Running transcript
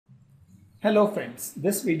Hello friends,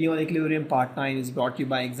 this video on equilibrium part 9 is brought to you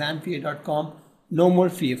by examfear.com. No more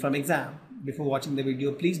fear from exam. Before watching the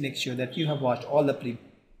video, please make sure that you have watched all the previous.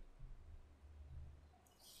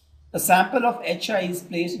 A sample of HI is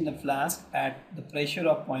placed in a flask at the pressure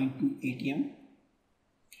of 0.2 atm.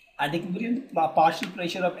 At equilibrium, the partial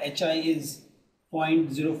pressure of HI is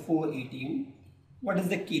 0.04 atm. What is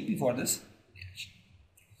the Kp for this?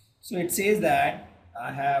 So it says that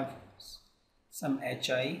I have some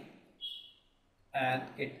HI and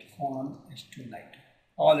it formed H2 nitrate,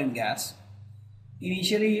 all in gas.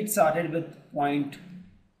 Initially it started with 0.2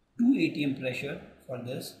 atm pressure for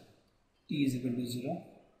this, T is equal to 0,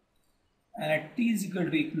 and at T is equal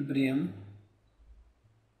to equilibrium,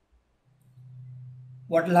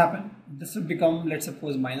 what will happen? This will become, let's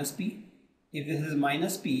suppose, minus P. If this is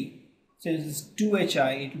minus P, since this is 2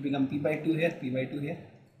 HI, it will become P by 2 here, P by 2 here,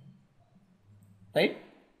 right?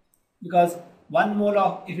 Because 1 mole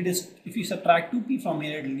of, if you subtract 2p from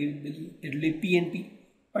here, it will give P and P.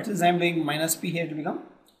 But since I am doing minus P here, it will become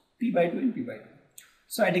P by 2 and P by 2.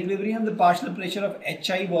 So at equilibrium, the partial pressure of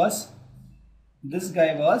HI was, this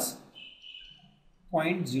guy was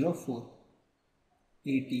 0.04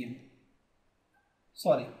 atm.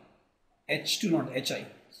 Sorry, H2 not HI,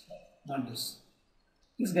 not this.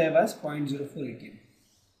 This guy was 0.04 atm.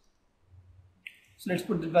 So let's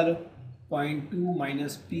put the value. 0.2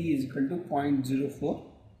 minus P is equal to 0.04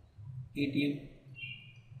 atm.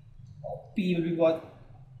 P will be what?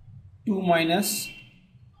 2 minus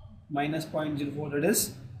 0.04, that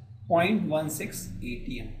is 0.16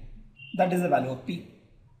 atm. That is the value of P.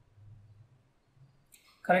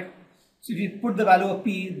 Correct? So if you put the value of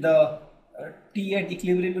P, the T at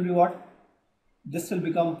equilibrium will be what? This will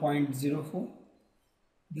become 0.04.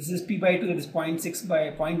 This is P by 2, that is 0.16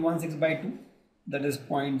 by 2. That is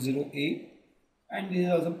 0.08, and this is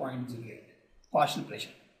also 0.08 partial pressure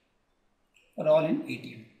for all in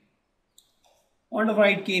atm. I want to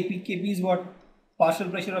write Kp. Kp is what? Partial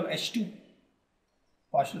pressure of H2,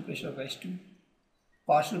 partial pressure of H2,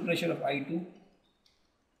 partial pressure of I2,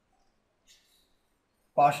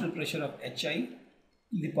 partial pressure of HI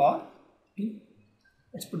to the power 2.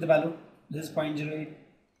 Let's put the value. This is 0.08,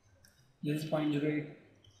 this is 0.08,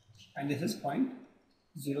 and this is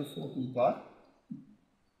 0.04 to the power.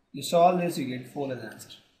 You solve this, you get 4 as an answer.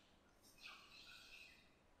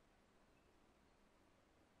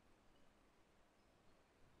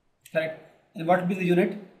 Correct. And what will be the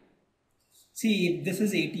unit? See, if this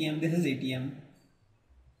is ATM, this is ATM.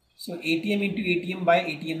 So ATM into ATM by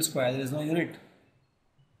ATM square, there is no unit.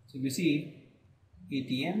 So if you see,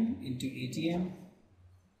 ATM into ATM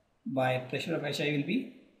by pressure of HI will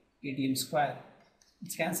be ATM square.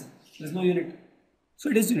 It's cancelled. There is no unit. So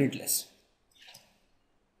it is unitless.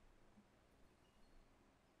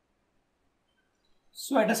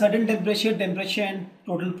 So at a certain temperature and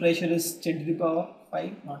total pressure is 10 to the power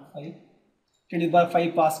 5, not 5, 10 to the power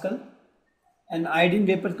 5 Pascal, and iodine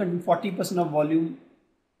vapor contain 40% of volume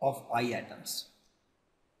of I atoms.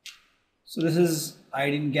 So this is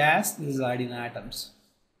iodine gas, this is iodine atoms.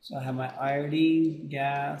 So I have my iodine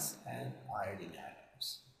gas and iodine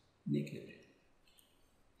atoms in equilibrium.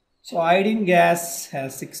 So iodine gas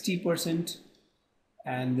has 60%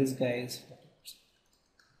 and this guy is 40%.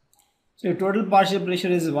 So your total partial pressure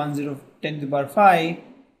is 10 to the power 5.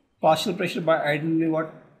 Partial pressure by iodine will be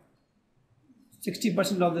what?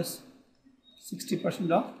 60% of this.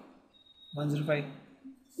 60% of 105.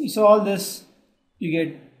 You solve this, you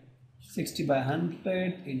get 60 by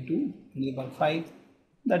 100 into 10 to the power 5.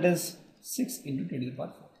 That is 6 into 10 to the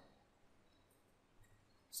power 4.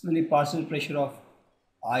 Similarly, partial pressure of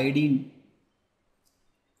iodine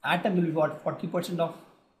atom will be what? 40% of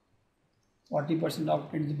 10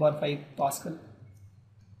 to the power 5 Pascal.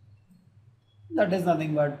 That is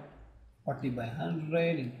nothing but 40 by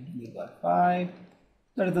 100 into 10 to the power 5.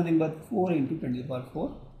 That is nothing but 4 into 10 to the power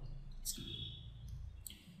 4.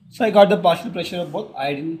 So I got the partial pressure of both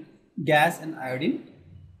iodine gas and iodine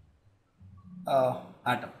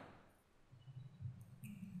atom.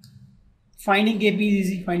 Finding Kp is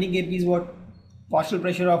easy. Finding Kp is what? Partial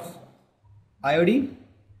pressure of iodine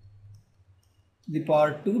to the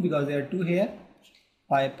power 2, because there are 2 here,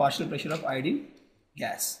 by partial pressure of iodine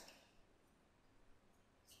gas.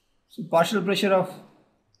 So partial pressure of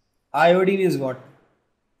iodine is what?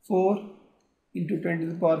 4 into 10 to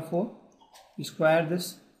the power 4. You square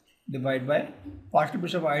this, divide by partial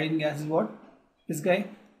pressure of iodine gas is what? This guy,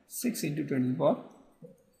 6 into 10 to the power 4.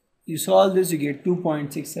 You solve this, you get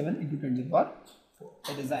 2.67 into 10 to the power 4.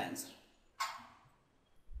 That is the answer.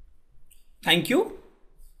 Thank you.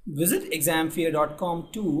 Visit examfear.com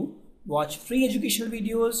to watch free educational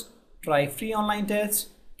videos, try free online tests,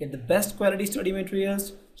 get the best quality study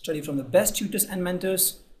materials, study from the best tutors and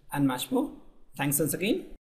mentors, and much more. Thanks once again.